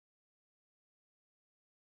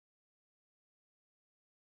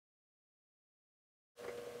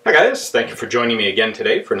Hi guys, thank you for joining me again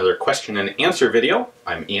today for another question and answer video.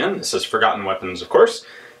 I'm Ian, this is Forgotten Weapons of course,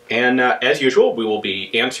 and as usual we will be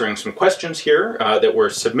answering some questions here that were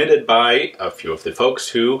submitted by a few of the folks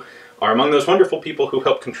who are among those wonderful people who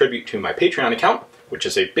help contribute to my Patreon account, which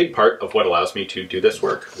is a big part of what allows me to do this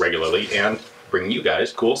work regularly and bring you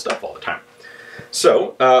guys cool stuff all the time.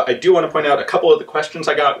 So I do want to point out a couple of the questions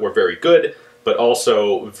I got were very good, but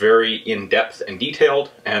also very in-depth and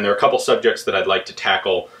detailed, and there are a couple subjects that I'd like to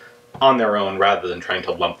tackle on their own rather than trying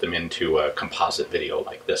to lump them into a composite video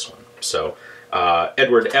like this one. So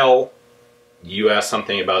Edward L., you asked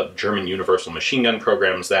something about German universal machine gun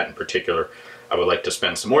programs. That in particular I would like to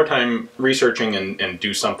spend some more time researching and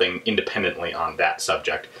do something independently on that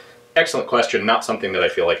subject. Excellent question, not something that I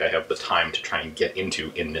feel like I have the time to try and get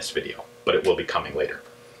into in this video, but it will be coming later.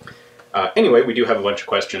 Anyway, we do have a bunch of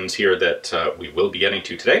questions here that we will be getting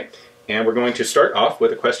to today, and we're going to start off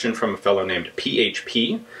with a question from a fellow named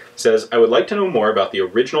PHP. It says, I would like to know more about the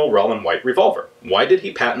original Rollin White revolver. Why did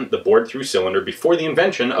he patent the bored-through cylinder before the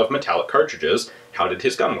invention of metallic cartridges? How did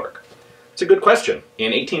his gun work? It's a good question.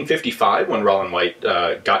 In 1855, when Rollin White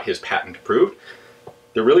got his patent approved,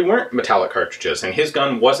 there really weren't metallic cartridges, and his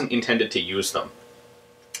gun wasn't intended to use them.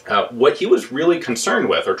 What he was really concerned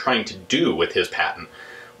with, or trying to do with his patent,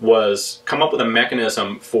 was come up with a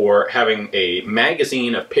mechanism for having a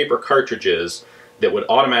magazine of paper cartridges that would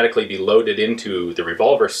automatically be loaded into the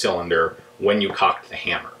revolver cylinder when you cocked the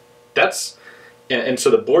hammer. And so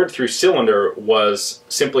the bored-through cylinder was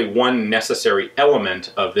simply one necessary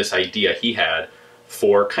element of this idea he had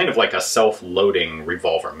for kind of like a self-loading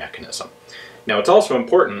revolver mechanism. Now it's also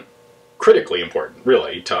important, critically important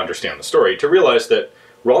really, to understand the story, to realize that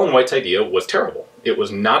Rollin White's idea was terrible. It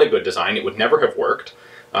was not a good design, it would never have worked.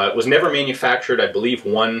 It was never manufactured. I believe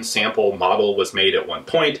one sample model was made at one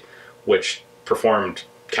point, which performed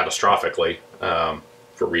catastrophically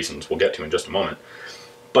for reasons we'll get to in just a moment.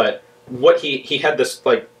 But what he had this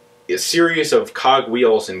like a series of cog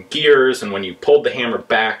wheels and gears, and when you pulled the hammer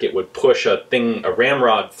back, it would push a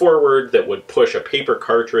ramrod forward that would push a paper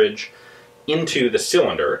cartridge into the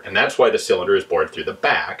cylinder, and that's why the cylinder is bored through the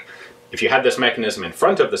back. If you had this mechanism in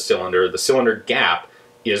front of the cylinder gap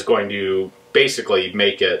is going to basically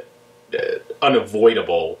make it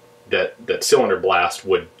unavoidable that cylinder blast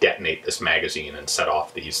would detonate this magazine and set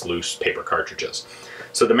off these loose paper cartridges.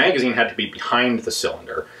 So the magazine had to be behind the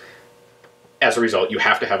cylinder. As a result, you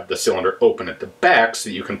have to have the cylinder open at the back so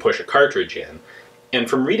that you can push a cartridge in. And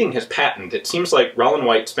from reading his patent, it seems like Rollin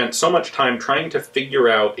White spent so much time trying to figure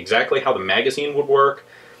out exactly how the magazine would work,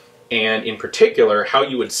 and in particular, how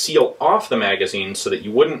you would seal off the magazine so that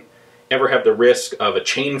you wouldn't ever have the risk of a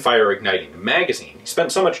chain fire igniting the magazine. He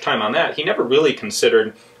spent so much time on that, he never really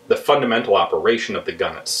considered the fundamental operation of the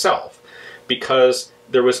gun itself, because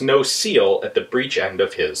there was no seal at the breech end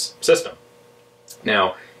of his system.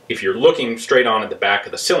 Now, if you're looking straight on at the back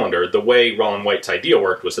of the cylinder, the way Rollin White's idea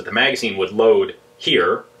worked was that the magazine would load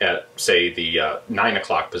here at, say, the 9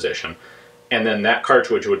 o'clock position, and then that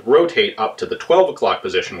cartridge would rotate up to the 12 o'clock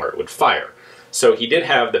position where it would fire. So he did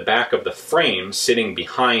have the back of the frame sitting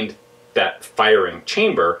behind that firing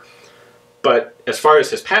chamber, but as far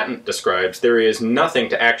as his patent describes, there is nothing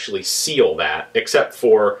to actually seal that except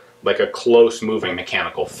for like a close moving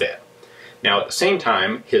mechanical fit. Now at the same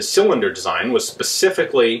time, his cylinder design was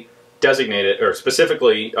specifically designated, or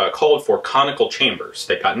specifically called for conical chambers.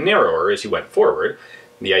 They got narrower as you went forward.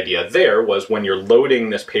 The idea there was when you're loading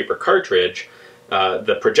this paper cartridge,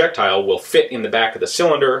 the projectile will fit in the back of the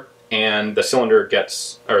cylinder, and the cylinder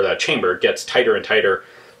gets, or the chamber gets tighter and tighter,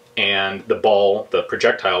 and the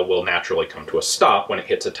projectile will naturally come to a stop when it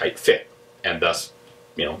hits a tight fit, and thus,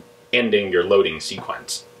 ending your loading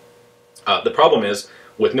sequence. The problem is,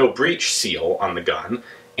 with no breech seal on the gun,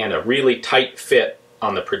 and a really tight fit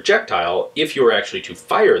on the projectile, if you were actually to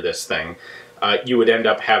fire this thing, you would end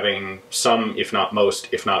up having some, if not most,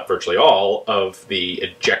 if not virtually all, of the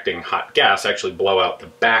ejecting hot gas actually blow out the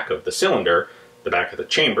back of the cylinder, the back of the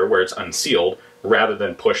chamber where it's unsealed, rather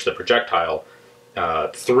than push the projectile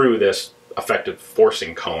through this effective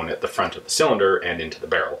forcing cone at the front of the cylinder and into the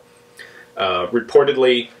barrel.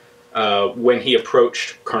 Reportedly, when he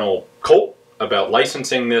approached Colonel Colt about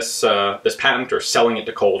licensing this patent or selling it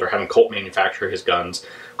to Colt or having Colt manufacture his guns,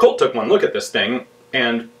 Colt took one look at this thing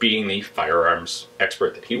and, being the firearms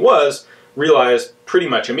expert that he was, realized pretty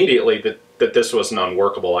much immediately that this was an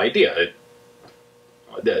unworkable idea.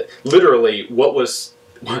 Literally,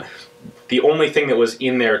 the only thing that was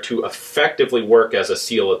in there to effectively work as a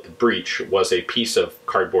seal at the breech was a piece of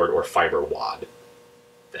cardboard or fiber wad.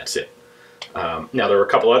 That's it. Now, there were a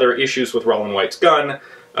couple other issues with Rollin White's gun.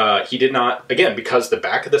 He did not, again, because the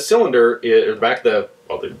back of the cylinder, or the back of the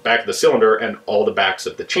well, the back of the cylinder and all the backs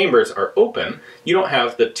of the chambers are open, you don't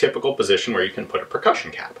have the typical position where you can put a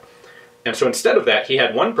percussion cap. And so instead of that, he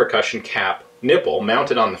had one percussion cap nipple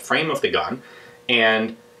mounted on the frame of the gun,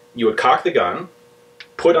 and you would cock the gun,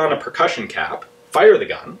 put on a percussion cap, fire the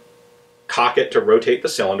gun, cock it to rotate the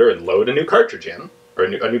cylinder and load a new cartridge in, or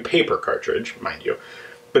a new paper cartridge, mind you.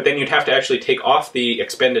 But then you'd have to actually take off the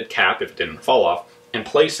expended cap if it didn't fall off and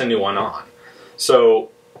place a new one on.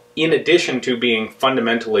 So in addition to being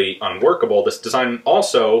fundamentally unworkable, this design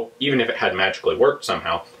also, even if it had magically worked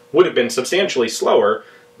somehow, would have been substantially slower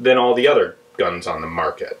than all the other guns on the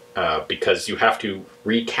market, because you have to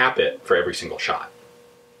recap it for every single shot.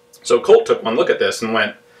 So Colt took one look at this and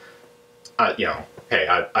went, you know, hey,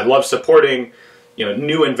 I love supporting, you know,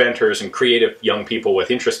 new inventors and creative young people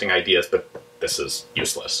with interesting ideas, but this is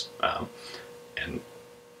useless. And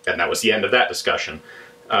that was the end of that discussion.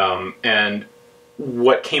 And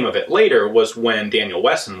what came of it later was when Daniel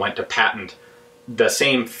Wesson went to patent the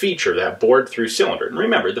same feature, that bored-through cylinder. And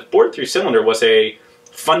remember, the bored-through cylinder was a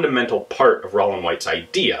fundamental part of Rollin White's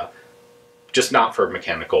idea, just not for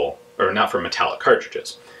mechanical, or not for metallic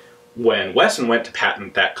cartridges. When Wesson went to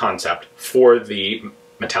patent that concept for the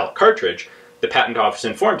metallic cartridge, the patent office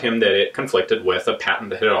informed him that it conflicted with a patent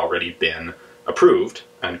that had already been approved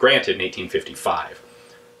and granted in 1855.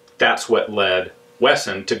 That's what led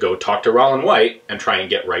Wesson to go talk to Rollin White and try and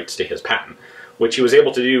get rights to his patent, which he was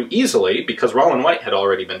able to do easily because Rollin White had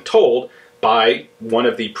already been told by one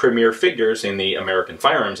of the premier figures in the American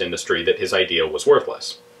firearms industry that his idea was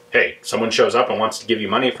worthless. Hey, someone shows up and wants to give you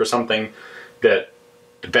money for something that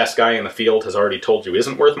the best guy in the field has already told you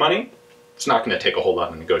isn't worth money, it's not going to take a whole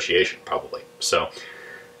lot of negotiation, probably. So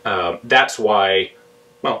that's why,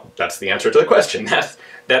 well, that's the answer to the question.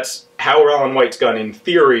 That's how Rollin White's gun in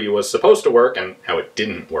theory was supposed to work and how it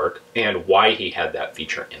didn't work, and why he had that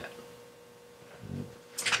feature in it.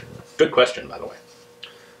 Good question, by the way.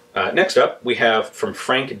 Next up, we have from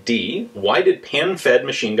Frank D. Why did pan-fed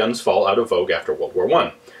machine guns fall out of vogue after World War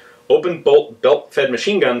I? Open-bolt belt-fed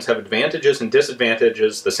machine guns have advantages and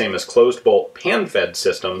disadvantages the same as closed-bolt pan-fed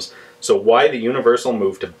systems, so why the universal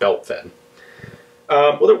move to belt-fed?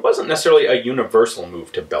 Well, there wasn't necessarily a universal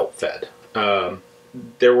move to belt-fed.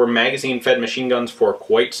 There were magazine-fed machine guns for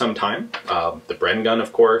quite some time. The Bren gun,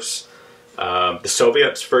 of course. The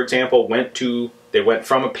Soviets, for example, went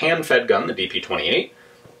from a pan-fed gun, the DP-28,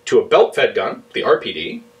 to a belt-fed gun, the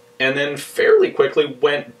RPD, and then fairly quickly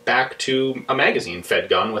went back to a magazine-fed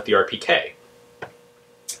gun with the RPK.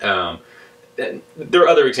 There are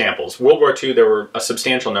other examples. World War II, there were a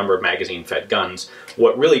substantial number of magazine-fed guns.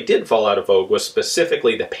 What really did fall out of vogue was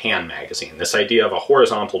specifically the pan magazine, this idea of a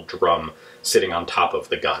horizontal drum sitting on top of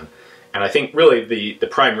the gun. And I think really the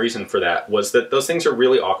prime reason for that was that those things are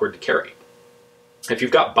really awkward to carry. If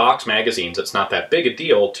you've got box magazines, it's not that big a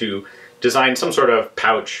deal to design some sort of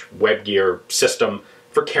pouch web gear system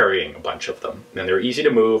for carrying a bunch of them. And they're easy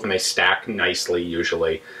to move and they stack nicely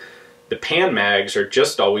usually. The pan mags are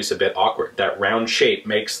just always a bit awkward. That round shape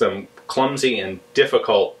makes them clumsy and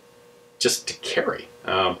difficult just to carry.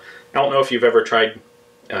 I don't know if you've ever tried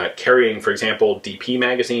carrying, for example, DP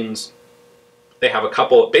magazines. They have a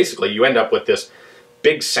couple, basically you end up with this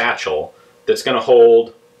big satchel that's going to hold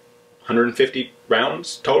 150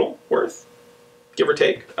 rounds total worth, give or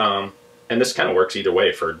take. And this kind of works either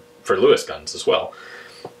way for Lewis guns as well.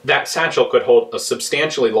 That satchel could hold a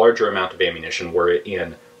substantially larger amount of ammunition were it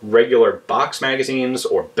in regular box magazines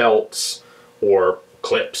or belts or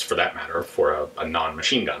clips, for that matter, for a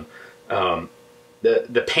non-machine gun.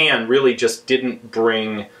 The pan really just didn't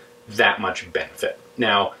bring that much benefit.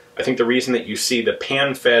 Now, I think the reason that you see the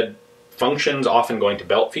pan-fed functions often going to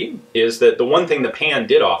belt feed is that the one thing the pan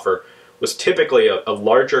did offer was typically a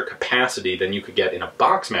larger capacity than you could get in a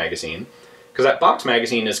box magazine, because that box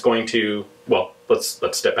magazine is going to, well, let's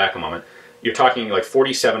step back a moment. You're talking like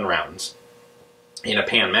 47 rounds in a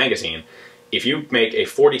pan magazine. If you make a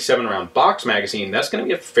 47 round box magazine, that's going to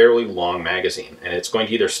be a fairly long magazine, and it's going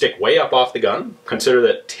to either stick way up off the gun. Consider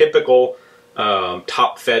that typical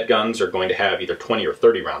top fed guns are going to have either 20 or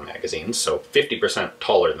 30 round magazines, so 50%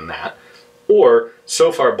 taller than that, or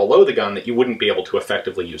so far below the gun that you wouldn't be able to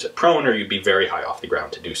effectively use it prone, or you'd be very high off the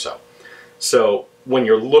ground to do so. So when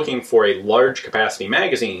you're looking for a large capacity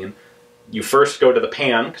magazine, you first go to the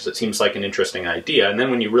pan because it seems like an interesting idea, and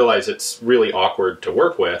then when you realize it's really awkward to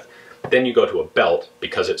work with, then you go to a belt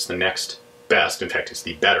because it's the next best, in fact it's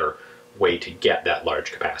the better way to get that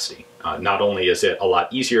large capacity. Not only is it a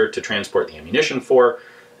lot easier to transport the ammunition for,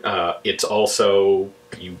 it's also,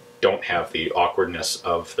 you don't have the awkwardness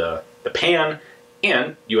of the pan,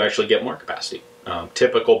 and you actually get more capacity.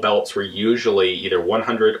 Typical belts were usually either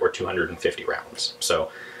 100 or 250 rounds,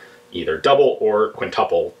 so either double or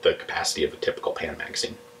quintuple the capacity of a typical pan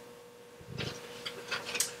magazine.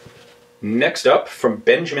 Next up, from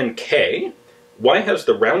Benjamin K. Why has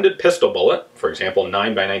the rounded pistol bullet, for example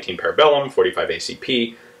 9x19 Parabellum, 45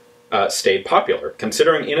 ACP, stayed popular?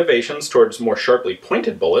 Considering innovations towards more sharply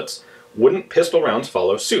pointed bullets, wouldn't pistol rounds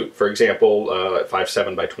follow suit, for example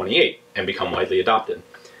 5.7x28, and become widely adopted?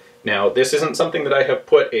 Now, this isn't something that I have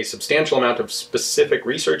put a substantial amount of specific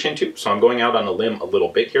research into, so I'm going out on a limb a little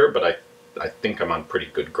bit here, but I think I'm on pretty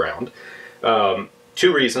good ground.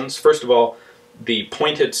 Two reasons. First of all, the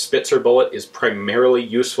pointed Spitzer bullet is primarily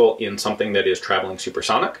useful in something that is traveling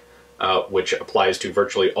supersonic, which applies to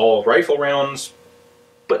virtually all rifle rounds,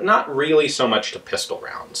 but not really so much to pistol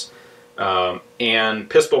rounds. And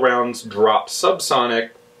pistol rounds drop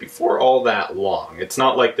subsonic before all that long. It's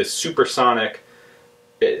not like the supersonic...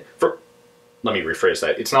 let me rephrase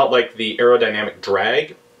that. It's not like the aerodynamic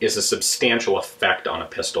drag is a substantial effect on a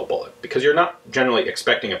pistol bullet, because you're not generally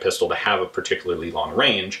expecting a pistol to have a particularly long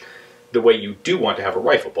range, the way you do want to have a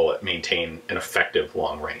rifle bullet maintain an effective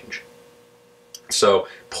long range. So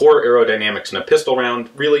poor aerodynamics in a pistol round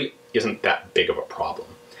really isn't that big of a problem.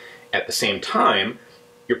 At the same time,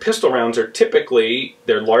 your pistol rounds are typically,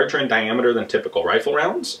 they're larger in diameter than typical rifle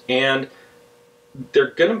rounds, and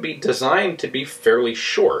they're going to be designed to be fairly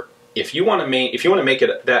short. If you want to make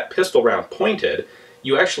it that pistol round pointed,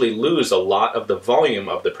 you actually lose a lot of the volume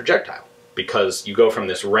of the projectile, because you go from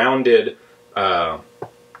this rounded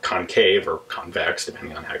concave or convex,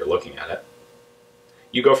 depending on how you're looking at it.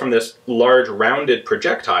 You go from this large rounded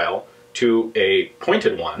projectile to a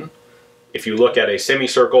pointed one. If you look at a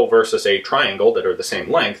semicircle versus a triangle that are the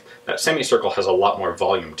same length, that semicircle has a lot more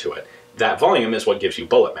volume to it. That volume is what gives you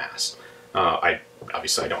bullet mass.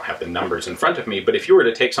 Obviously I don't have the numbers in front of me, but if you were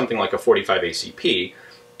to take something like a 45 ACP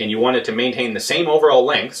and you wanted to maintain the same overall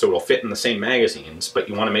length, so it'll fit in the same magazines, but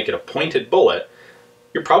you want to make it a pointed bullet,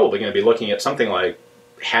 you're probably going to be looking at something like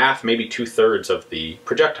half, maybe 2/3 of the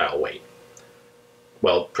projectile weight.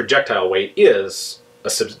 Well, projectile weight is a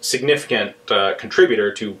significant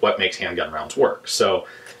contributor to what makes handgun rounds work, so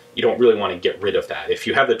you don't really want to get rid of that. If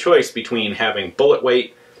you have the choice between having bullet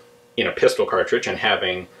weight in a pistol cartridge and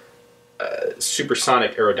having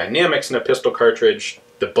supersonic aerodynamics in a pistol cartridge,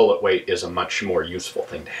 the bullet weight is a much more useful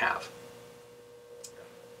thing to have.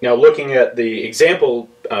 Now, looking at the example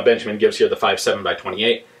Benjamin gives here, the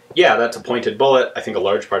 5.7x28, yeah, that's a pointed bullet. I think a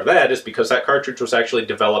large part of that is because that cartridge was actually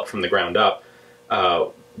developed from the ground up,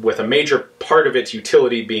 with a major part of its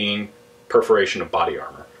utility being perforation of body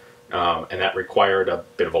armor. And that required a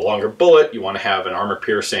bit of a longer bullet. You want to have an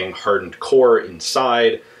armor-piercing, hardened core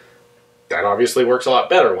inside. That obviously works a lot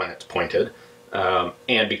better when it's pointed.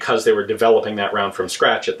 And because they were developing that round from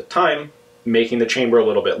scratch at the time, making the chamber a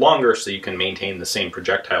little bit longer so you can maintain the same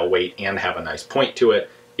projectile weight and have a nice point to it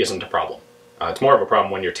isn't a problem. It's more of a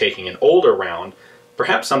problem when you're taking an older round,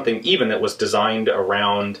 perhaps something even that was designed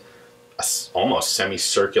around a almost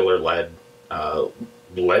semicircular lead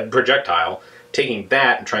projectile. Taking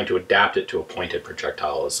that and trying to adapt it to a pointed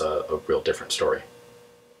projectile is a real different story.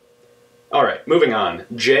 Alright, moving on.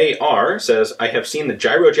 JR says, I have seen the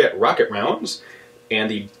Gyrojet rocket rounds and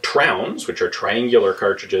the Trounds, which are triangular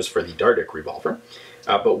cartridges for the Dardic revolver.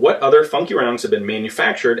 But what other funky rounds have been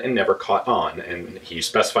manufactured and never caught on? And he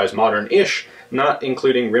specifies modern-ish, not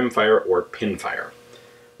including rimfire or pinfire.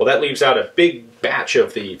 Well, that leaves out a big batch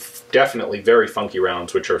of the definitely very funky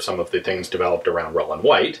rounds, which are some of the things developed around Rollin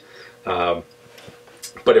White.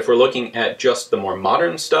 But if we're looking at just the more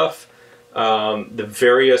modern stuff, the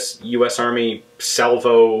various US Army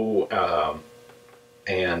salvo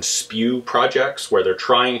and spew projects where they're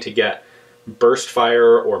trying to get burst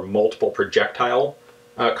fire or multiple projectile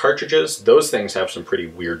cartridges, those things have some pretty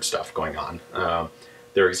weird stuff going on.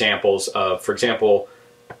 There are examples of, for example,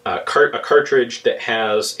 a cartridge that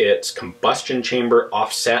has its combustion chamber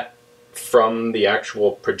offset from the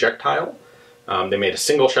actual projectile. They made a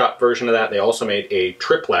single-shot version of that. They also made a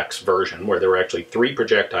triplex version where there were actually 3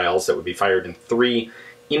 projectiles that would be fired in 3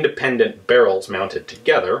 independent barrels mounted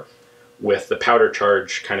together with the powder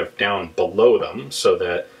charge kind of down below them so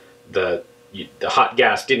that the hot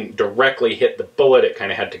gas didn't directly hit the bullet. It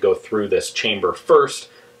kind of had to go through this chamber first,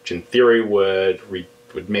 which in theory would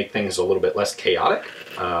make things a little bit less chaotic,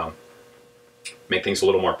 make things a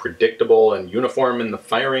little more predictable and uniform in the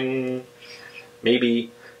firing,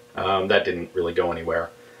 maybe. That didn't really go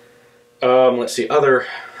anywhere. Let's see, other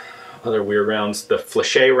weird rounds. The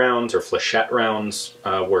fléché rounds or fléchette rounds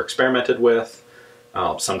were experimented with,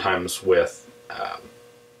 sometimes with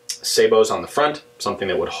sabots on the front, something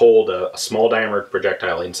that would hold a small diameter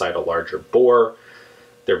projectile inside a larger bore.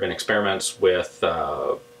 There have been experiments with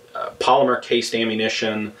polymer cased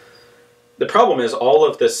ammunition. The problem is all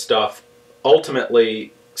of this stuff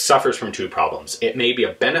ultimately suffers from two problems. It may be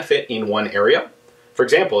a benefit in one area. For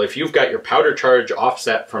example, if you've got your powder charge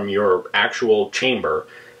offset from your actual chamber,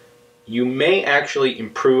 you may actually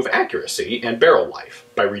improve accuracy and barrel life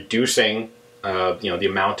by reducing the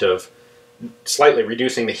amount of, slightly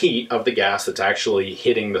reducing the heat of the gas that's actually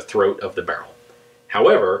hitting the throat of the barrel.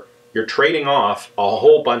 However, you're trading off a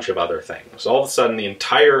whole bunch of other things. All of a sudden,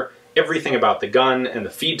 everything about the gun and the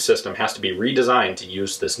feed system has to be redesigned to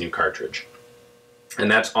use this new cartridge. And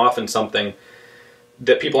that's often something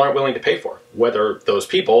that people aren't willing to pay for, whether those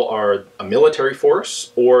people are a military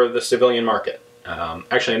force or the civilian market.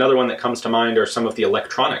 Actually, another one that comes to mind are some of the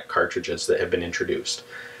electronic cartridges that have been introduced,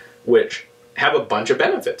 which have a bunch of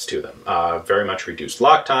benefits to them. Very much reduced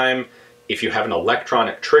lock time. If you have an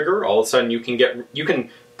electronic trigger, all of a sudden you can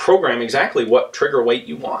program exactly what trigger weight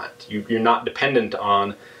you want. You're not dependent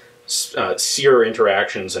on sear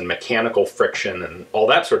interactions and mechanical friction and all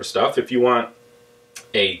that sort of stuff. If you want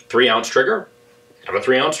a 3-ounce trigger, have a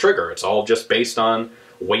 3-ounce trigger. It's all just based on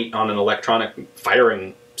weight on an electronic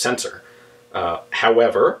firing sensor.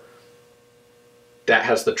 However, that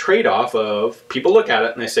has the trade-off of people look at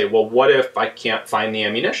it and they say, well, what if I can't find the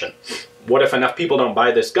ammunition? What if enough people don't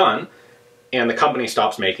buy this gun and the company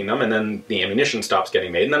stops making them and then the ammunition stops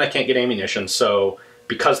getting made and then I can't get ammunition, so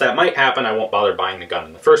because that might happen, I won't bother buying the gun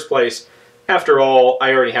in the first place. After all,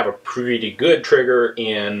 I already have a pretty good trigger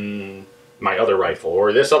in my other rifle,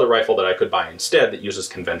 or this other rifle that I could buy instead that uses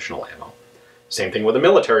conventional ammo. Same thing with a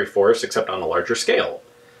military force, except on a larger scale.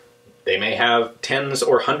 They may have tens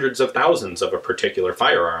or hundreds of thousands of a particular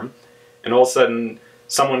firearm, and all of a sudden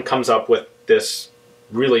someone comes up with this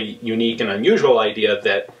really unique and unusual idea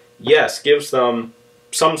that, yes, gives them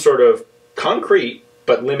some sort of concrete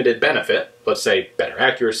but limited benefit, let's say better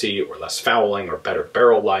accuracy or less fouling or better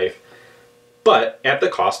barrel life, but at the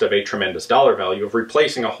cost of a tremendous dollar value of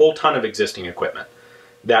replacing a whole ton of existing equipment.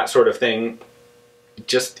 That sort of thing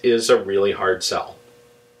just is a really hard sell.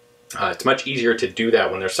 It's much easier to do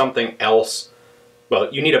that when there's something else.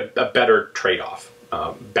 Well, you need a better trade-off,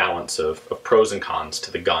 balance of pros and cons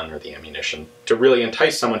to the gun or the ammunition to really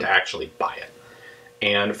entice someone to actually buy it.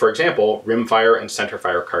 And for example, rimfire and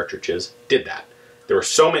centerfire cartridges did that. There were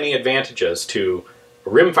so many advantages to a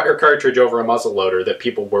rimfire cartridge over a muzzleloader that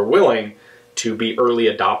people were willing to be early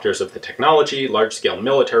adopters of the technology. Large-scale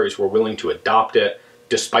militaries were willing to adopt it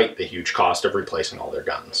despite the huge cost of replacing all their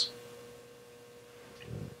guns.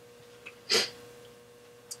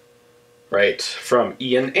 Right, from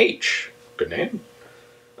Ian H. Good name.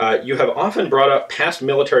 You have often brought up past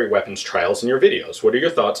military weapons trials in your videos. What are your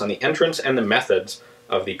thoughts on the entrance and the methods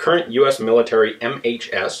of the current US military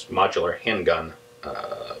MHS, modular handgun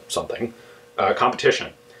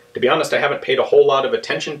competition? To be honest, I haven't paid a whole lot of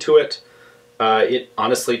attention to it. It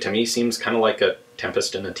honestly, to me, seems kind of like a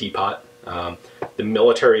tempest in a teapot. The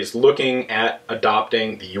military is looking at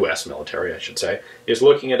adopting, the US military, I should say, is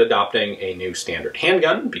looking at adopting a new standard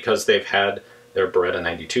handgun because they've had their Beretta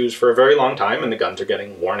 92s for a very long time and the guns are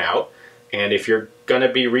getting worn out. And if you're going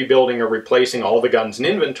to be rebuilding or replacing all the guns in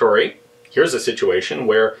inventory, here's a situation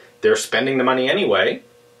where they're spending the money anyway.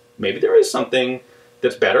 Maybe there is something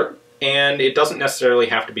that's better, and it doesn't necessarily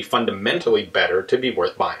have to be fundamentally better to be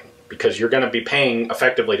worth buying, because you're going to be paying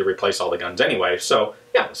effectively to replace all the guns anyway. So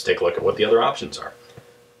yeah, let's take a look at what the other options are.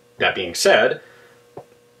 That being said,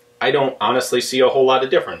 I don't honestly see a whole lot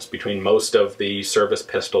of difference between most of the service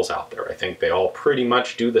pistols out there. I think they all pretty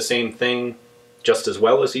much do the same thing just as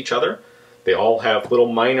well as each other. They all have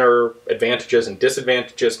little minor advantages and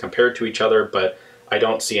disadvantages compared to each other, but I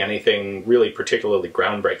don't see anything really particularly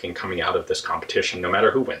groundbreaking coming out of this competition, no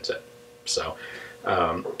matter who wins it. So,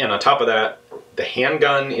 and on top of that, the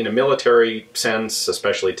handgun in a military sense,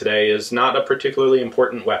 especially today, is not a particularly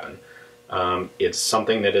important weapon. It's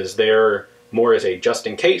something that is there more as a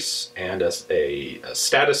just-in-case and as a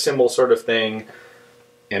status symbol sort of thing.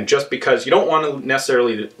 And just because you don't want to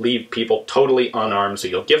necessarily leave people totally unarmed, so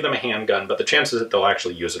you'll give them a handgun, but the chances that they'll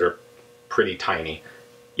actually use it are pretty tiny.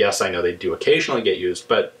 Yes, I know they do occasionally get used,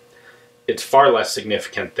 but it's far less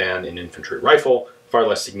significant than an infantry rifle, far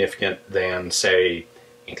less significant than, say,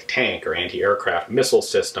 anti-tank or anti-aircraft missile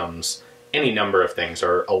systems. Any number of things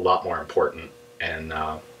are a lot more important and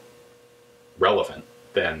relevant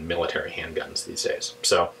than military handguns these days.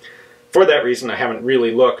 So for that reason, I haven't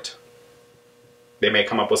really looked. They may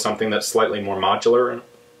come up with something that's slightly more modular.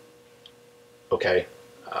 Okay,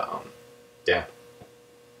 yeah.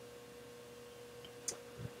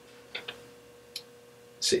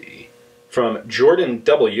 see. From Jordan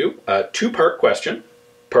W., a two-part question.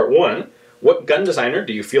 Part 1, what gun designer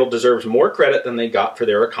do you feel deserves more credit than they got for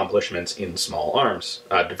their accomplishments in small arms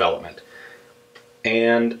development?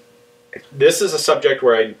 And this is a subject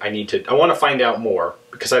where I want to find out more,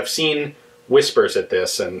 because I've seen whispers at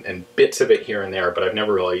this and bits of it here and there, but I've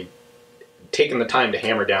never really taken the time to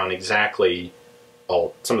hammer down exactly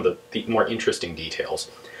some of the more interesting details.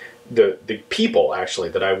 The people, actually,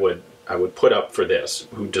 that I would put up for this,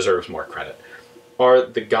 who deserves more credit, are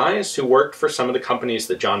the guys who worked for some of the companies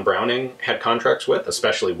that John Browning had contracts with,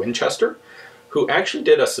 especially Winchester, who actually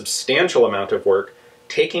did a substantial amount of work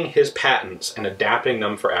taking his patents and adapting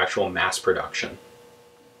them for actual mass production.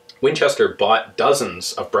 Winchester bought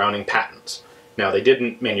dozens of Browning patents. Now, they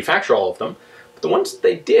didn't manufacture all of them, but the ones that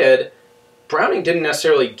they did, Browning didn't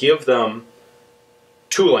necessarily give them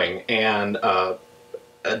tooling and a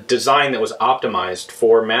design that was optimized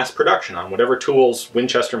for mass production on whatever tools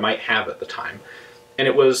Winchester might have at the time. And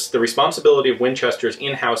it was the responsibility of Winchester's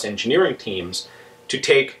in-house engineering teams to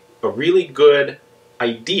take a really good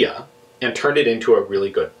idea and turn it into a really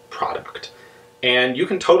good product. And you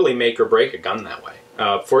can totally make or break a gun that way.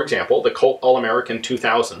 For example, the Colt All-American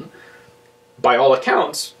 2000, by all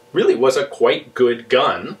accounts, really was a quite good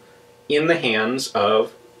gun in the hands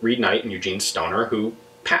of Reed Knight and Eugene Stoner, who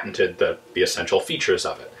patented the essential features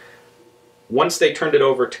of it. Once they turned it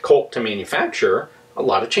over to Colt to manufacture, a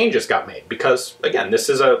lot of changes got made because, again,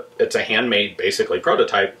 it's a handmade, basically,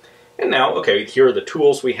 prototype. And now, okay, here are the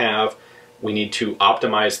tools we have. We need to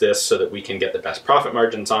optimize this so that we can get the best profit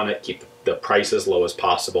margins on it, keep the price as low as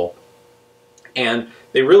possible. And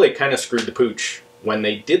they really kind of screwed the pooch when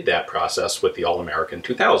they did that process with the All-American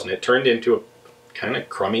 2000. It turned into a kind of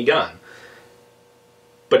crummy gun.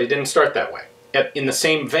 But it didn't start that way. In the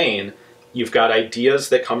same vein, you've got ideas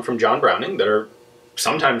that come from John Browning that are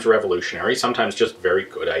sometimes revolutionary, sometimes just very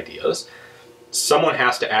good ideas. Someone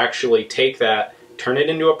has to actually take that, turn it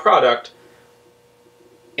into a product,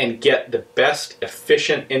 and get the best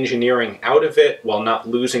efficient engineering out of it while not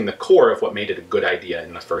losing the core of what made it a good idea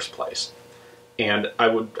in the first place. And I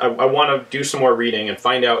want to do some more reading and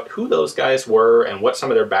find out who those guys were and what some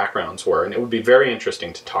of their backgrounds were, and it would be very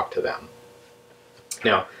interesting to talk to them.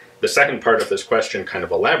 Now, the second part of this question kind of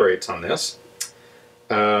elaborates on this.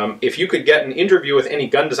 If you could get an interview with any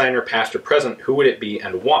gun designer, past or present, who would it be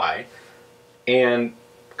and why? And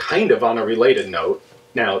kind of on a related note,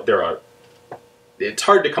 now it's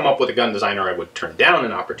hard to come up with a gun designer I would turn down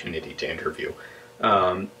an opportunity to interview.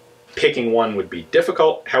 Picking one would be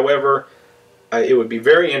difficult. However, it would be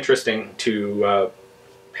very interesting to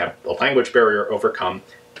have a language barrier overcome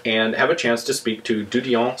and have a chance to speak to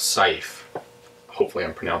Dudion Saif. Hopefully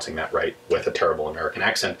I'm pronouncing that right with a terrible American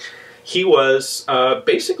accent. He was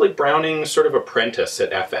basically Browning's sort of apprentice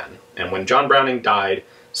at FN. And when John Browning died,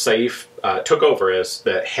 Saif took over as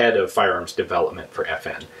the head of firearms development for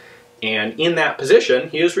FN. And in that position,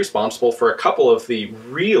 he is responsible for a couple of the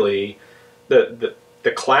really, the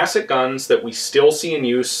classic guns that we still see in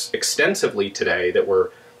use extensively today that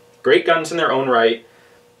were great guns in their own right.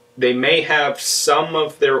 They may have some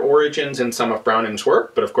of their origins in some of Browning's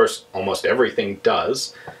work, but of course almost everything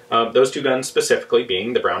does. Those two guns specifically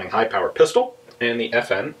being the Browning high-power pistol and the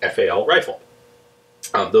FN FAL rifle.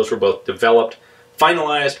 Those were both developed,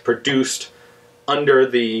 finalized, produced under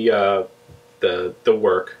the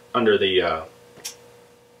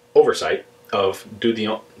oversight of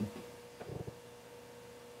Dieudonné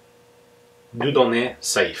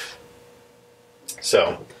Saif.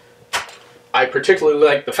 So, I particularly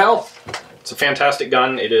like the FAL. It's a fantastic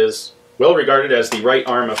gun. It is well regarded as the right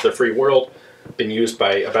arm of the free world. Been used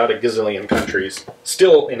by about a gazillion countries.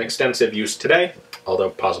 Still in extensive use today, although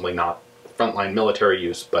possibly not frontline military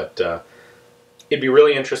use. But it'd be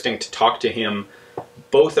really interesting to talk to him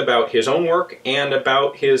both about his own work and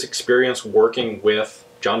about his experience working with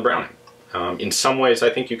John Browning. In some ways, I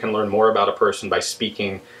think you can learn more about a person by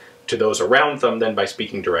speaking to those around them than by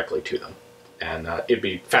speaking directly to them. And it'd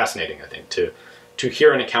be fascinating, I think, to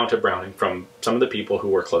hear an account of Browning from some of the people who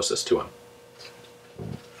were closest to him.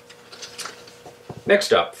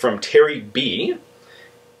 Next up, from Terry B.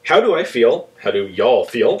 How do y'all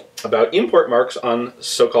feel about import marks on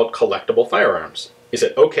so-called collectible firearms? Is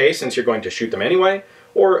it okay since you're going to shoot them anyway,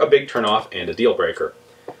 or a big turnoff and a deal breaker?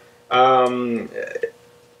 My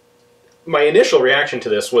initial reaction to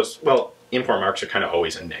this was, well, import marks are kind of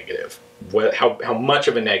always a negative. How much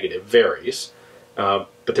of a negative varies, but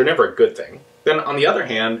they're never a good thing. Then on the other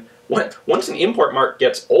hand, once an import mark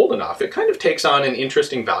gets old enough, it kind of takes on an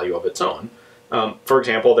interesting value of its own. For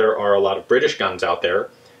example, there are a lot of British guns out there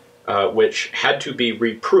which had to be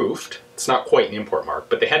reproofed. It's not quite an import mark,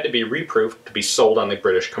 but they had to be reproofed to be sold on the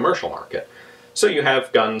British commercial market. So you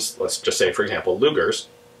have guns, let's just say, for example, Lugers,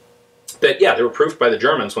 that, yeah, they were proofed by the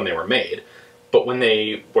Germans when they were made, but when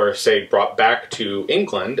they were, say, brought back to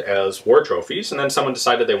England as war trophies, and then someone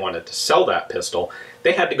decided they wanted to sell that pistol,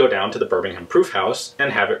 they had to go down to the Birmingham Proof House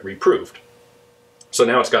and have it reproofed. So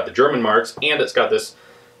now it's got the German marks, and it's got this,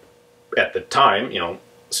 at the time, you know,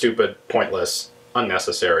 stupid, pointless,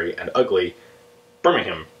 unnecessary, and ugly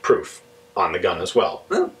Birmingham proof on the gun as well.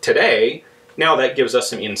 Well, today, now that gives us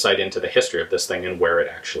some insight into the history of this thing and where it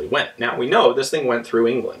actually went. Now we know this thing went through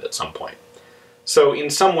England at some point. So in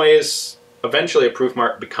some ways, eventually a proof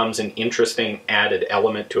mark becomes an interesting added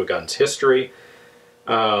element to a gun's history.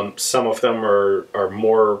 Some of them are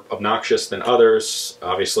more obnoxious than others.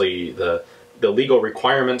 Obviously, the legal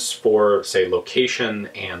requirements for, say, location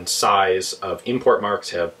and size of import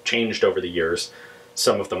marks have changed over the years.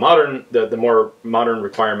 Some of the more modern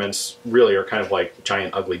requirements really are kind of like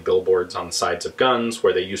giant ugly billboards on the sides of guns,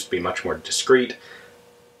 where they used to be much more discreet.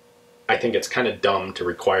 I think it's kind of dumb to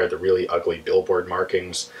require the really ugly billboard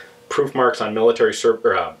markings. Proof marks on military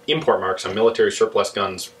import marks on military surplus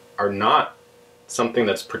guns are not something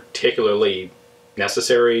that's particularly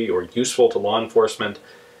necessary or useful to law enforcement.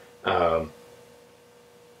 And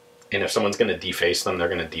if someone's going to deface them, they're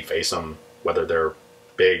going to deface them, whether they're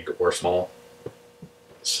big or small.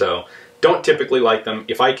 So, don't typically like them.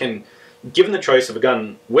 If I can, given the choice of a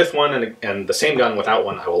gun with one and the same gun without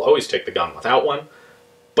one, I will always take the gun without one.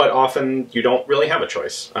 But often, you don't really have a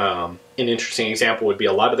choice. An interesting example would be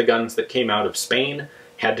a lot of the guns that came out of Spain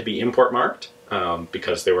had to be import marked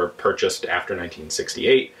because they were purchased after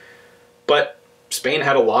 1968. But Spain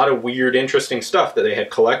had a lot of weird, interesting stuff that they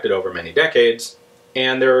had collected over many decades.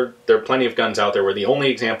 And there are plenty of guns out there where the only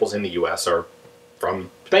examples in the US are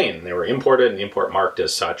from Spain. They were imported and import marked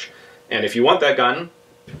as such. And if you want that gun,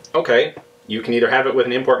 okay, you can either have it with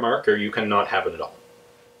an import mark or you can not have it at all.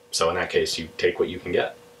 So in that case, you take what you can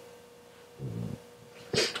get.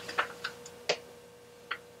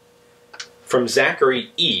 From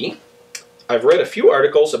Zachary E., I've read a few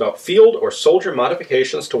articles about field or soldier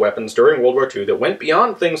modifications to weapons during World War II that went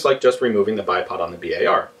beyond things like just removing the bipod on the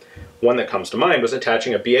BAR. One that comes to mind was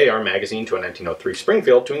attaching a BAR magazine to a 1903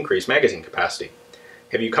 Springfield to increase magazine capacity.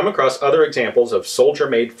 Have you come across other examples of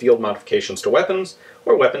soldier-made field modifications to weapons,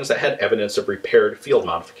 or weapons that had evidence of repaired field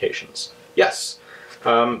modifications? Yes.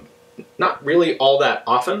 Not really all that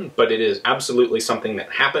often, but it is absolutely something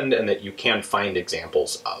that happened and that you can find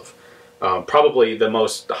examples of. Probably the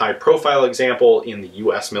most high-profile example in the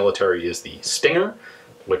US military is the Stinger,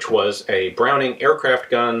 which was a Browning aircraft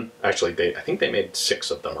gun. Actually, I think they made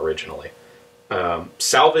 6 of them originally.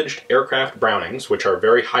 Salvaged aircraft Brownings, which are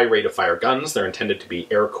very high rate of fire guns. They're intended to be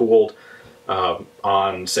air-cooled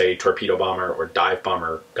on, say, torpedo bomber or dive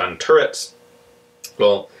bomber gun turrets.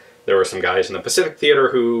 Well, there were some guys in the Pacific Theater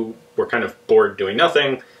who were kind of bored doing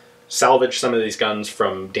nothing, salvaged some of these guns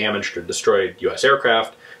from damaged or destroyed US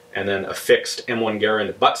aircraft, and then affixed M1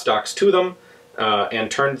 Garand buttstocks to them,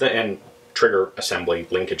 and trigger assembly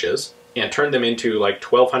linkages, and turned them into like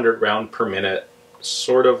 1,200 round per minute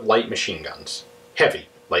sort of light machine guns. Heavy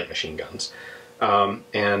light machine guns.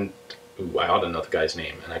 Ooh, I ought to know the guy's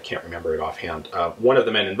name, and I can't remember it offhand. One of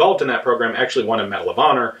the men involved in that program actually won a Medal of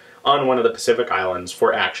Honor on one of the Pacific Islands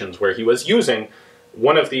for actions where he was using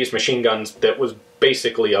one of these machine guns that was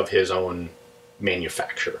basically of his own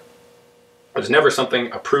manufacture. It was never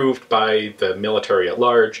something approved by the military at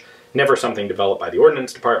large, never something developed by the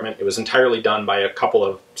Ordnance Department. It was entirely done by a couple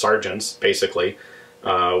of sergeants, basically,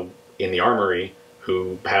 in the armory,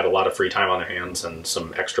 who had a lot of free time on their hands and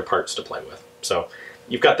some extra parts to play with. So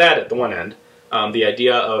you've got that at the one end. The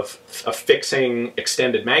idea of affixing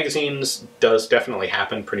extended magazines does definitely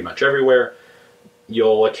happen pretty much everywhere.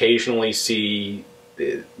 You'll occasionally see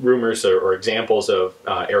rumors or examples of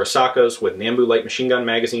Arisakas with Nambu light machine gun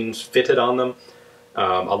magazines fitted on them.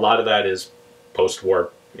 A lot of that is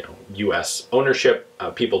post-war, U.S. ownership,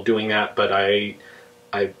 people doing that, but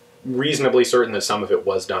I'm reasonably certain that some of it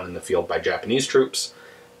was done in the field by Japanese troops.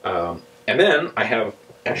 And then I have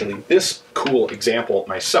actually this cool example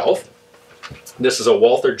myself. This is a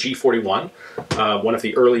Walther G41, one of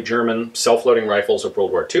the early German self-loading rifles of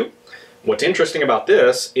World War II. What's interesting about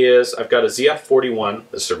this is I've got a ZF41,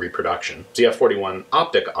 this is a reproduction, ZF41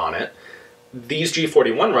 optic on it. These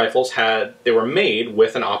G41 rifles they were made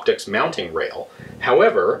with an optics mounting rail.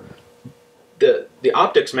 However, the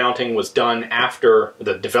optics mounting was done after,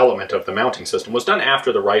 the development of the mounting system was done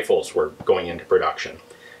after the rifles were going into production.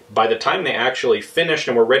 By the time they actually finished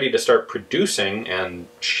and were ready to start producing and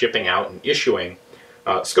shipping out and issuing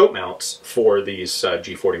scope mounts for these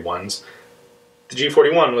G41s. The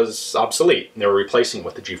G41 was obsolete. They were replacing it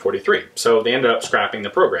with the G43. So they ended up scrapping the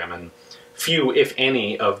program, and few, if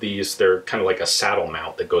any, of these, they're kind of like a saddle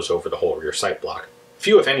mount that goes over the whole rear sight block.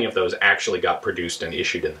 Few, if any, of those actually got produced and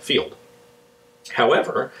issued in the field.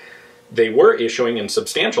 However, they were issuing in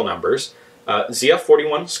substantial numbers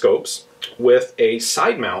ZF41 scopes with a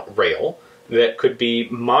side mount rail that could be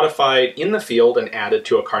modified in the field and added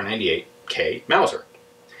to a Kar 98K Mauser.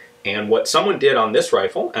 And what someone did on this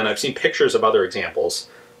rifle, and I've seen pictures of other examples,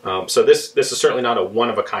 so this is certainly not a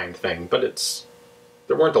one-of-a-kind thing, but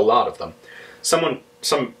there weren't a lot of them.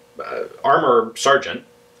 Some armor sergeant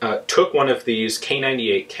took one of these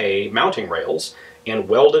K98K mounting rails and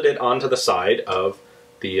welded it onto the side of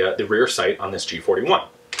the rear sight on this G41,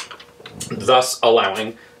 thus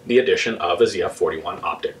allowing the addition of a ZF41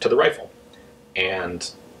 optic to the rifle. And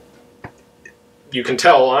you can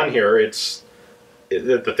tell on here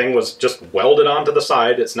the thing was just welded onto the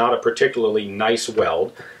side. It's not a particularly nice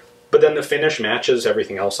weld, but then the finish matches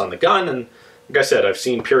everything else on the gun. And like I said, I've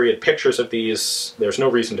seen period pictures of these. There's no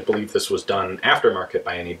reason to believe this was done aftermarket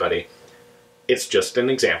by anybody. It's just an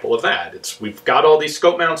example of that. We've got all these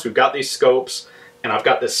scope mounts, we've got these scopes, and I've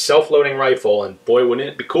got this self-loading rifle, and boy, wouldn't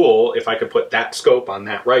it be cool if I could put that scope on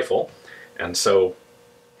that rifle. And so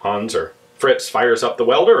Hans or Fritz fires up the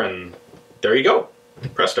welder, and there you go.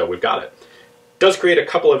 Presto, we've got it. Does create a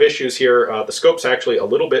couple of issues here. The scope's actually a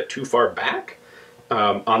little bit too far back.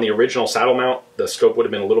 On the original saddle mount, the scope would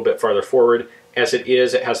have been a little bit farther forward. As it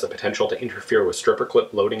is, it has the potential to interfere with stripper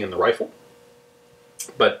clip loading in the rifle.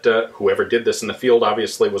 But whoever did this in the field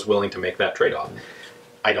obviously was willing to make that trade-off.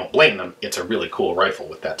 I don't blame them. It's a really cool rifle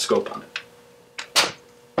with that scope on it.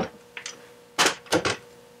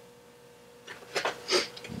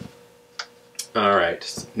 All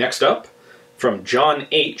right, next up, from John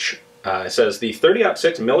H. It says, the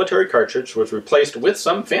 30-06 military cartridge was replaced with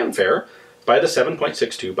some fanfare by the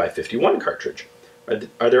 7.62 by 51 cartridge.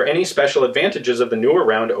 Are there any special advantages of the newer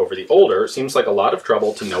round over the older? Seems like a lot of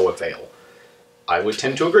trouble to no avail. I would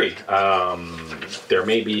tend to agree. There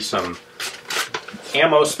may be some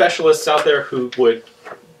ammo specialists out there who would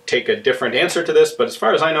take a different answer to this, but as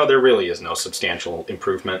far as I know, there really is no substantial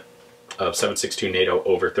improvement of 7.62 NATO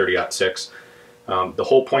over 30-06. The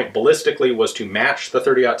whole point ballistically was to match the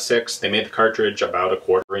 30-06. They made the cartridge about a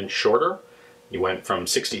 1/4 inch shorter. You went from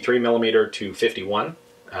 63 millimeter to 51.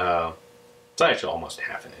 It's actually almost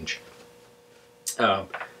 1/2 inch.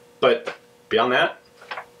 But beyond that,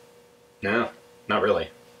 no, not really.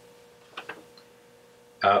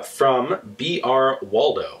 From B.R.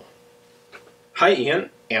 Waldo. Hi, Ian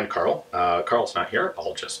and Carl. Carl's not here.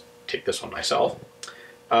 I'll just take this one myself.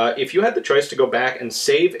 If you had the choice to go back and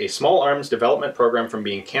save a small arms development program from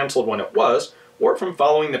being canceled when it was, or from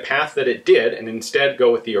following the path that it did and instead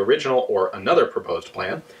go with the original or another proposed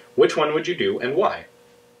plan, which one would you do and why?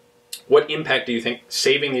 What impact do you think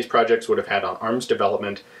saving these projects would have had on arms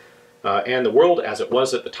development and the world as it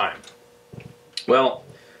was at the time? Well,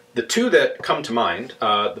 the two that come to mind,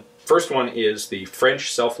 the first one is the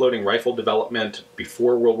French self-loading rifle development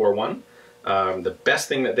before World War I. The best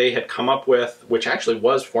thing that they had come up with, which actually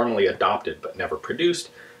was formally adopted but never produced,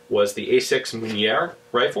 was the A6 Meunier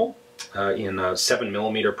rifle in a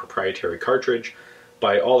 7mm proprietary cartridge.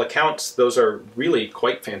 By all accounts, those are really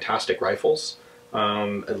quite fantastic rifles.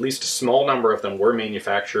 At least a small number of them were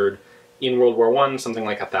manufactured in World War I, something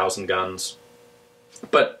like 1,000 guns.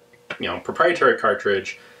 But, you know, proprietary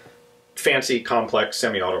cartridge, fancy, complex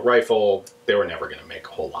semi-auto rifle, they were never going to make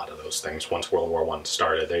a whole lot of those things once World War I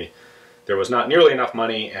started. There was not nearly enough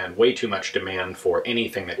money and way too much demand for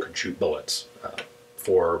anything that could shoot bullets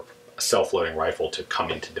for a self-loading rifle to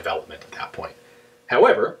come into development at that point.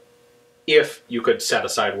 However, if you could set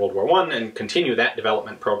aside World War I and continue that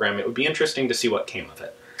development program, it would be interesting to see what came of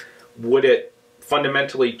it. Would it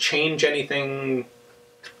fundamentally change anything?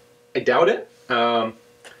 I doubt it.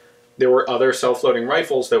 There were other self-loading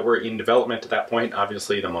rifles that were in development at that point.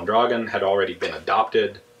 Obviously, the Mondragon had already been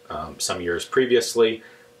adopted some years previously.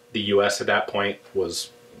 The US at that point was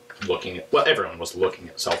looking at, well, everyone was looking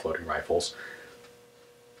at self-loading rifles.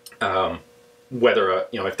 Whether,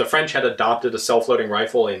 you know, if the French had adopted a self-loading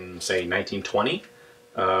rifle in, say, 1920,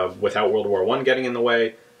 without World War I getting in the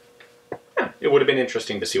way, it would have been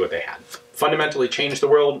interesting to see what they had. Fundamentally change the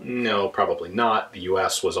world? No, probably not. The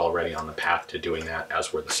US was already on the path to doing that,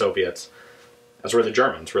 as were the Soviets, as were the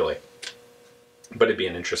Germans, really. But it'd be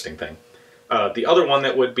an interesting thing. The other one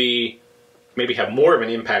that would be, maybe have more of an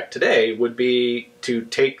impact today, would be to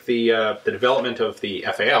take the development of the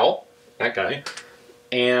FAL, that guy,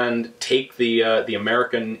 and take the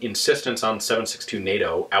American insistence on 7.62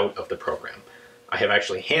 NATO out of the program. I have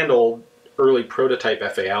actually handled early prototype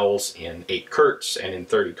FALs in 8 Kurtz and in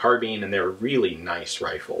 30 carbine, and they're really nice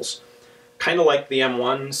rifles. Kind of like the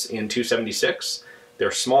M1s in 276.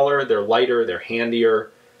 They're smaller, they're lighter, they're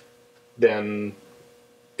handier than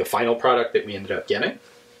the final product that we ended up getting.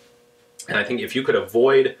 And I think if you could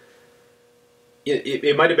avoid,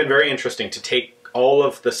 it might have been very interesting to take all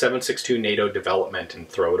of the 7.62 NATO development and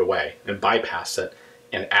throw it away and bypass it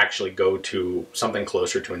and actually go to something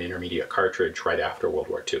closer to an intermediate cartridge right after World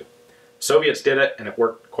War II. Soviets did it, and it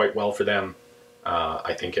worked quite well for them.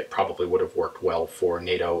 I think it probably would have worked well for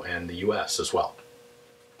NATO and the US as well.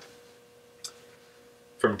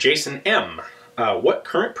 From Jason M. What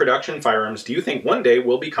current production firearms do you think one day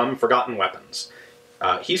will become forgotten weapons?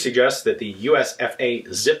 He suggests that the US FA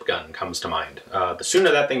zip gun comes to mind. The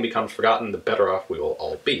sooner that thing becomes forgotten, the better off we will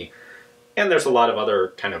all be. And there's a lot of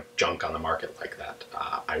other kind of junk on the market like that.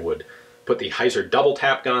 I would put the Heiser double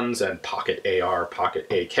tap guns and pocket AR, pocket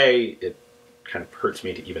AK. It kind of hurts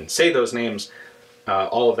me to even say those names.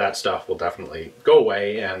 All of that stuff will definitely go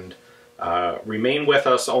away and remain with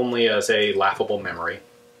us only as a laughable memory.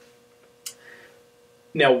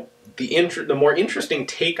 Now, the more interesting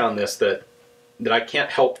take on this that I can't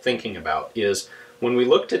help thinking about is when we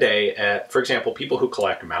look today at, for example, people who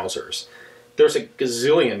collect Mausers. There's a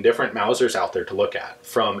gazillion different Mausers out there to look at,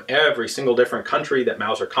 from every single different country that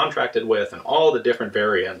Mauser contracted with and all the different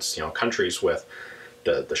variants, you know, countries with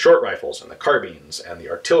the short rifles and the carbines and the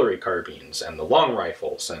artillery carbines and the long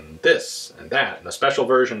rifles and this and that and a special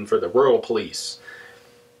version for the rural police.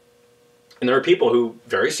 And there are people who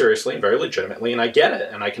very seriously and very legitimately, and I get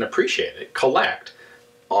it and I can appreciate it, collect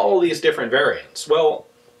all these different variants. Well,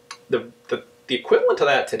 the equivalent to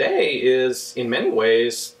that today is in many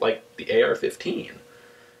ways like the AR-15.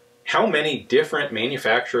 How many different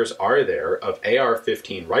manufacturers are there of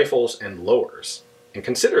AR-15 rifles and lowers? And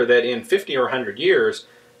consider that in 50 or 100 years,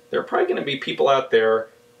 there are probably going to be people out there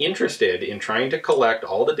interested in trying to collect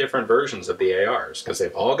all the different versions of the ARs, because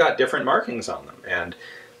they've all got different markings on them. And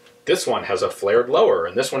this one has a flared lower,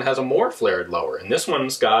 and this one has a more flared lower, and this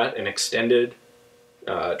one's got an extended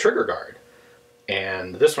trigger guard.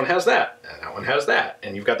 And this one has that, and that one has that.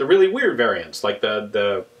 And you've got the really weird variants, like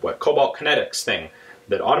the Cobalt Kinetics thing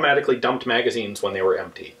that automatically dumped magazines when they were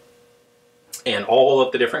empty. And all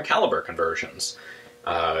of the different caliber conversions.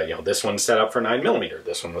 You know, this one's set up for 9mm,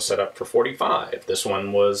 this one was set up for 45, this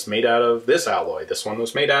one was made out of this alloy, this one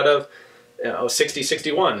was made out of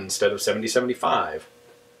 60-61 instead of 70-75.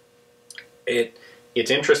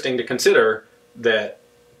 It's interesting to consider that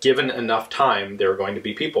given enough time, there are going to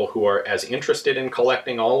be people who are as interested in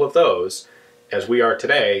collecting all of those as we are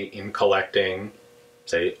today in collecting,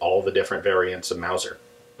 say, all the different variants of Mauser.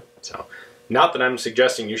 So, not that I'm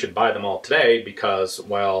suggesting you should buy them all today because,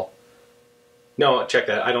 well, no, check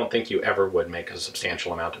that. I don't think you ever would make a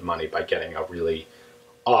substantial amount of money by getting a really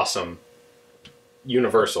awesome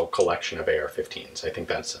universal collection of AR-15s. I think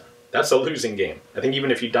that's a losing game. I think even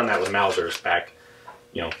if you'd done that with Mausers back,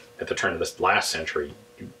 you know, at the turn of this last century,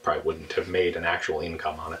 you probably wouldn't have made an actual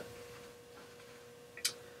income on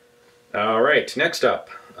it. All right, next up,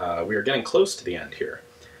 we are getting close to the end here.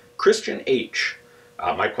 Christian H.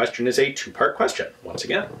 My question is a two-part question, once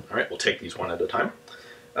again. All right, we'll take these one at a time.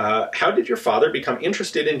 How did your father become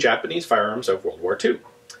interested in Japanese firearms of World War II?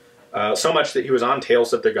 So much that he was on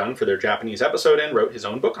Tales of the Gun for their Japanese episode and wrote his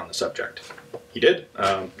own book on the subject. He did.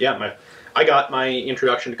 Yeah, I got my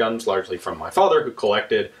introduction to guns largely from my father, who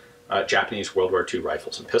collected Japanese World War II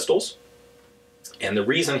rifles and pistols. And the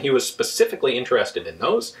reason he was specifically interested in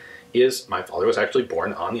those is my father was actually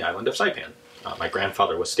born on the island of Saipan. My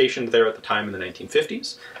grandfather was stationed there at the time in the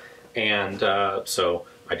 1950s. And so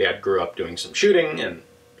my dad grew up doing some shooting and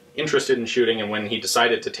interested in shooting. And when he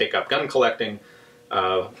decided to take up gun collecting,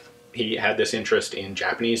 he had this interest in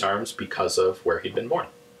Japanese arms because of where he'd been born.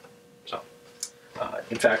 So,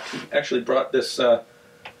 in fact, he actually brought this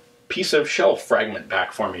piece of shelf fragment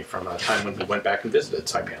back for me from a time when we went back and visited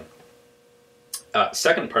Saipan.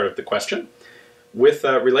 Second part of the question, with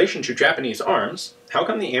relation to Japanese arms, how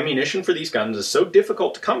come the ammunition for these guns is so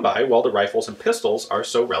difficult to come by while the rifles and pistols are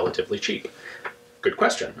so relatively cheap? Good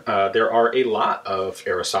question. There are a lot of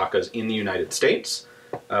Arisakas in the United States.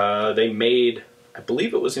 They made, I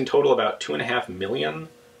believe it was in total about 2.5 million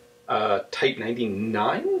Type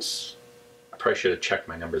 99s. I probably should have checked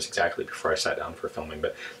my numbers exactly before I sat down for filming,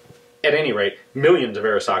 but at any rate, millions of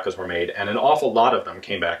Arisakas were made, and an awful lot of them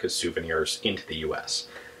came back as souvenirs into the US.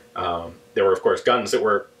 There were, of course, guns that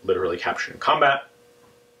were literally captured in combat,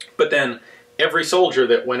 but then every soldier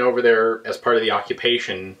that went over there as part of the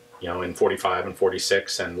occupation, you know, in 45 and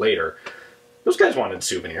 46 and later, those guys wanted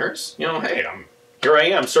souvenirs. You know, hey, here I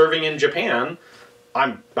am serving in Japan.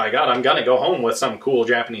 by God, I'm gonna go home with some cool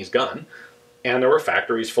Japanese gun. And there were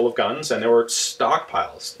factories full of guns, and there were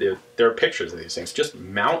stockpiles. There are pictures of these things, just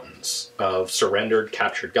mountains of surrendered,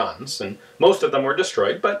 captured guns, and most of them were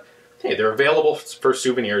destroyed, but hey, they're available for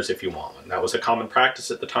souvenirs if you want one. That was a common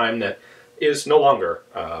practice at the time that is no longer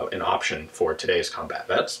an option for today's combat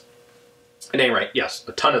vets. At any rate, yes,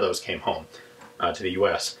 a ton of those came home to the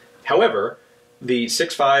US. However, the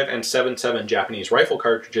 6.5 and 7.7 Japanese rifle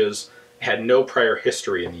cartridges had no prior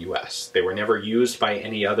history in the US. They were never used by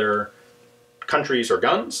any other countries or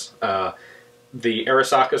guns. The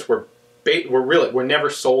Arisakas were never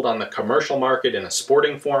sold on the commercial market in a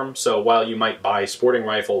sporting form, so while you might buy sporting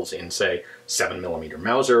rifles in, say, 7mm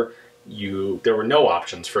Mauser, there were no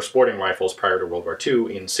options for sporting rifles prior to World War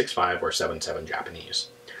II in 6.5 or 7.7 Japanese.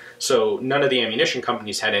 So none of the ammunition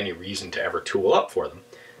companies had any reason to ever tool up for them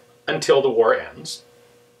until the war ends.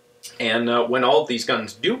 And when all of these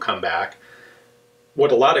guns do come back,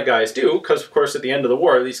 what a lot of guys do, because of course at the end of the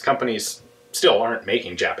war these companies still aren't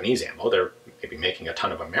making Japanese ammo, they're maybe making a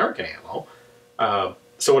ton of American ammo.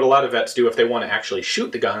 So what a lot of vets do if they want to actually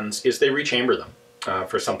shoot the guns is they rechamber them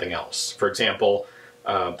for something else. For example,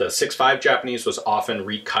 the 6.5 Japanese was often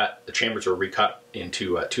recut, the chambers were recut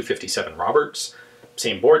into 257 Roberts.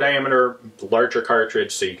 Same bore diameter, larger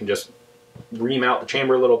cartridge, so you can just remount the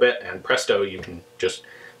chamber a little bit and presto, you can just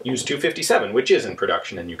use 257, which is in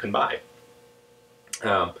production and you can buy.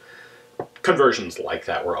 Conversions like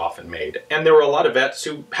that were often made, and there were a lot of vets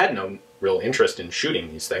who had no real interest in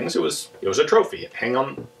shooting these things. It was a trophy,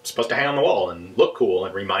 supposed to hang on the wall and look cool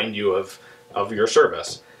and remind you of your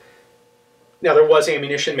service. Now there was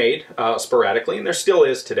ammunition made sporadically, and there still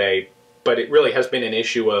is today, but it really has been an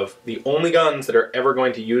issue of the only guns that are ever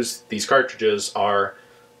going to use these cartridges are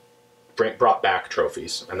brought back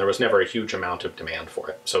trophies, and there was never a huge amount of demand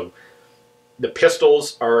for it. So the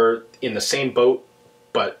pistols are in the same boat,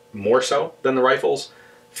 but more so than the rifles.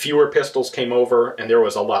 Fewer pistols came over, and there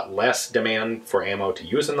was a lot less demand for ammo to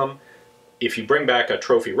use in them. If you bring back a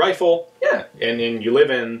trophy rifle, yeah, and then you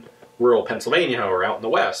live in rural Pennsylvania or out in the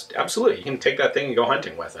West, absolutely, you can take that thing and go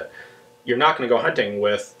hunting with it. You're not going to go hunting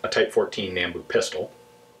with a Type 14 Nambu pistol.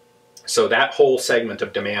 So that whole segment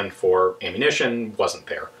of demand for ammunition wasn't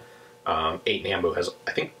there. 8 Nambu has,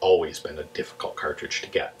 I think, always been a difficult cartridge to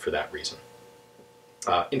get for that reason.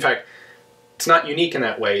 In fact, it's not unique in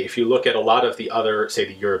that way. If you look at a lot of the other, say,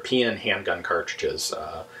 the European handgun cartridges,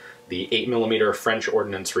 the 8mm French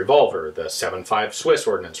Ordnance revolver, the 7.5 Swiss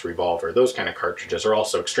Ordnance revolver, those kind of cartridges are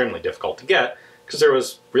also extremely difficult to get because there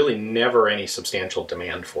was really never any substantial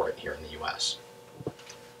demand for it here in the US.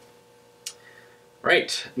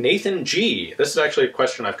 Right, Nathan G. This is actually a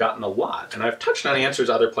question I've gotten a lot, and I've touched on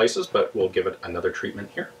answers other places, but we'll give it another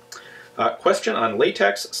treatment here. Question on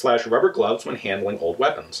latex/rubber gloves when handling old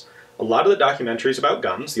weapons. A lot of the documentaries about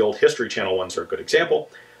guns, the old History Channel ones are a good example,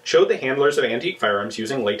 showed the handlers of antique firearms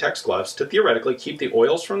using latex gloves to theoretically keep the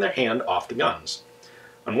oils from their hand off the guns.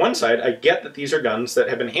 On one side, I get that these are guns that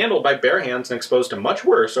have been handled by bare hands and exposed to much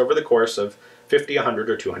worse over the course of 50, 100,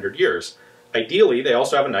 or 200 years. Ideally, they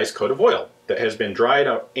also have a nice coat of oil that has been dried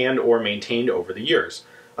out and or maintained over the years.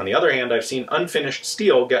 On the other hand, I've seen unfinished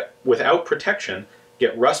steel without protection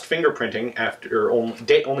get rust fingerprinting after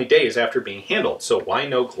only days after being handled, so why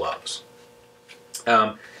no gloves?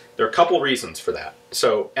 There are a couple reasons for that.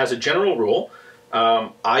 So as a general rule,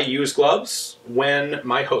 I use gloves when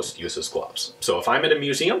my host uses gloves. So if I'm at a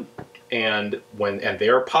museum and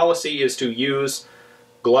their policy is to use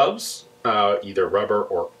gloves, either rubber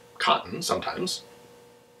or cotton sometimes,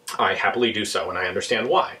 I happily do so, and I understand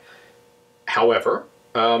why. However,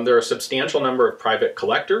 there are a substantial number of private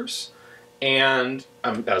collectors, and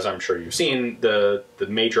as I'm sure you've seen, the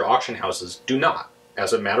major auction houses do not,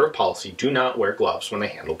 as a matter of policy, do not wear gloves when they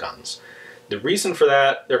handle guns. The reason for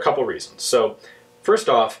that, there are a couple reasons. So first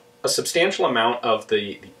off, a substantial amount of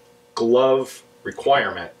the glove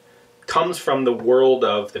requirement comes from the world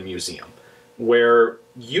of the museum, where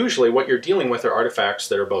usually what you're dealing with are artifacts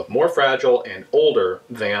that are both more fragile and older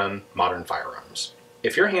than modern firearms.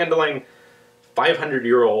 If you're handling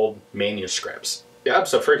 500-year-old manuscripts,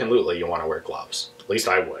 abso-freaking-lutely you want to wear gloves. At least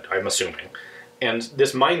I would, I'm assuming. And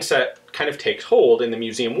this mindset kind of takes hold in the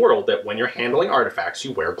museum world that when you're handling artifacts,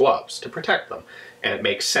 you wear gloves to protect them. And it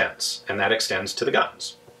makes sense, and that extends to the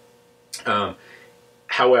guns.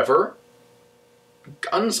 However,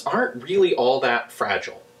 guns aren't really all that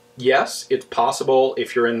fragile. Yes, it's possible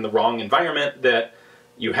if you're in the wrong environment that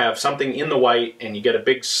you have something in the white and you get a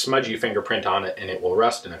big smudgy fingerprint on it and it will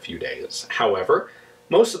rust in a few days. However,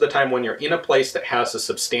 most of the time when you're in a place that has a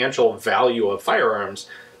substantial value of firearms,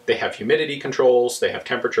 They have humidity controls, they have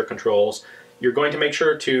temperature controls. You're going to make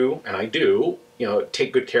sure to, and I do,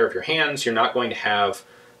 take good care of your hands. You're not going to have,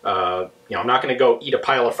 I'm not going to go eat a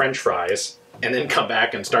pile of French fries and then come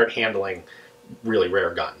back and start handling really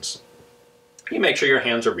rare guns. You make sure your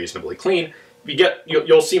hands are reasonably clean.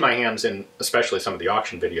 You'll see my hands in especially some of the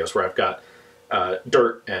auction videos where I've got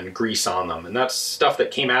dirt and grease on them, and that's stuff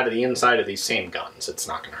that came out of the inside of these same guns. It's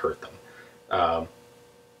not going to hurt them.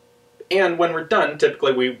 And when we're done,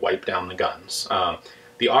 typically we wipe down the guns.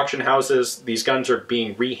 The auction houses, these guns are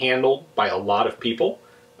being rehandled by a lot of people.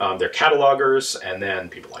 They're catalogers, and then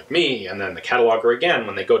people like me, and then the cataloger again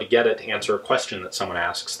when they go to get it to answer a question that someone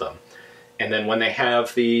asks them. And then when they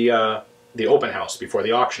have the open house before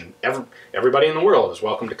the auction, everybody in the world is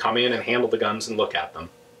welcome to come in and handle the guns and look at them.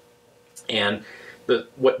 And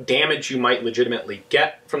what damage you might legitimately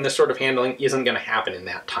get from this sort of handling isn't going to happen in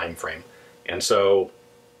that time frame. And so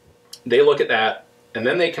they look at that, and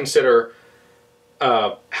then they consider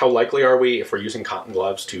how likely are we, if we're using cotton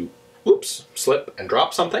gloves, to slip and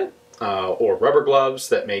drop something, or rubber gloves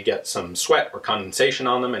that may get some sweat or condensation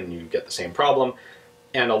on them and you get the same problem.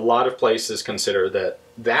 And a lot of places consider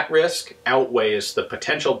that risk outweighs the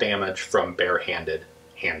potential damage from bare-handed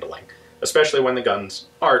handling, especially when the guns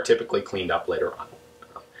are typically cleaned up later on.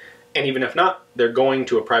 And even if not, they're going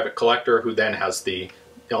to a private collector who then has the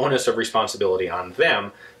onus of responsibility on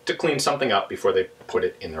them to clean something up before they put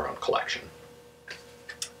it in their own collection.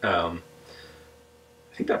 I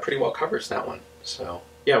think that pretty well covers that one. So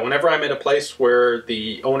yeah, whenever I'm at a place where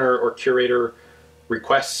the owner or curator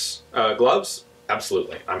requests gloves,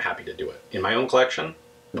 absolutely, I'm happy to do it. In my own collection,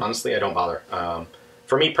 honestly, I don't bother.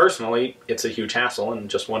 For me personally, it's a huge hassle and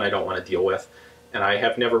just one I don't want to deal with. And I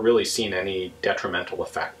have never really seen any detrimental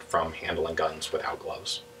effect from handling guns without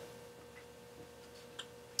gloves.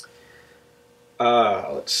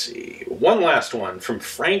 Let's see, one last one from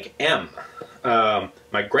Frank M.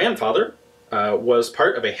 My grandfather was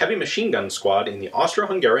part of a heavy machine gun squad in the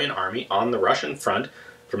Austro-Hungarian army on the Russian front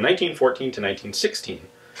from 1914 to 1916.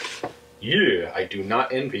 Yeah, I do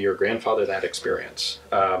not envy your grandfather that experience.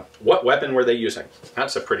 What weapon were they using?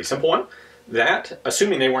 That's a pretty simple one. That,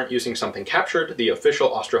 assuming they weren't using something captured, the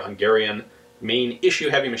official Austro-Hungarian main issue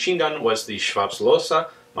heavy machine gun was the Schwarzlose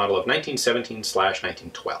model of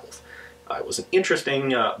 1917/1912. It was an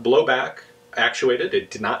interesting blowback actuated. It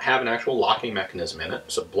did not have an actual locking mechanism in it.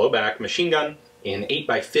 It's a blowback machine gun in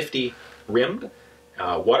 8x50 rimmed,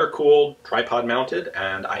 water-cooled, tripod-mounted,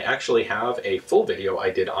 and I actually have a full video I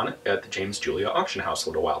did on it at the James Julia auction house a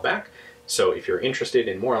little while back. So if you're interested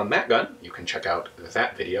in more on that gun, you can check out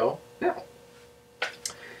that video now.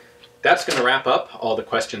 That's going to wrap up all the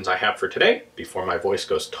questions I have for today before my voice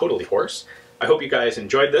goes totally hoarse. I hope you guys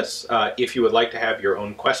enjoyed this. If you would like to have your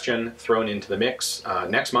own question thrown into the mix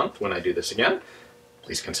next month when I do this again,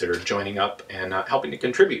 please consider joining up and helping to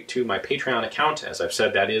contribute to my Patreon account. As I've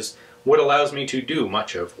said, that is what allows me to do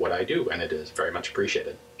much of what I do, and it is very much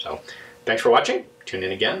appreciated. So thanks for watching, tune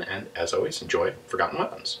in again, and as always, enjoy Forgotten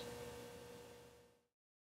Weapons.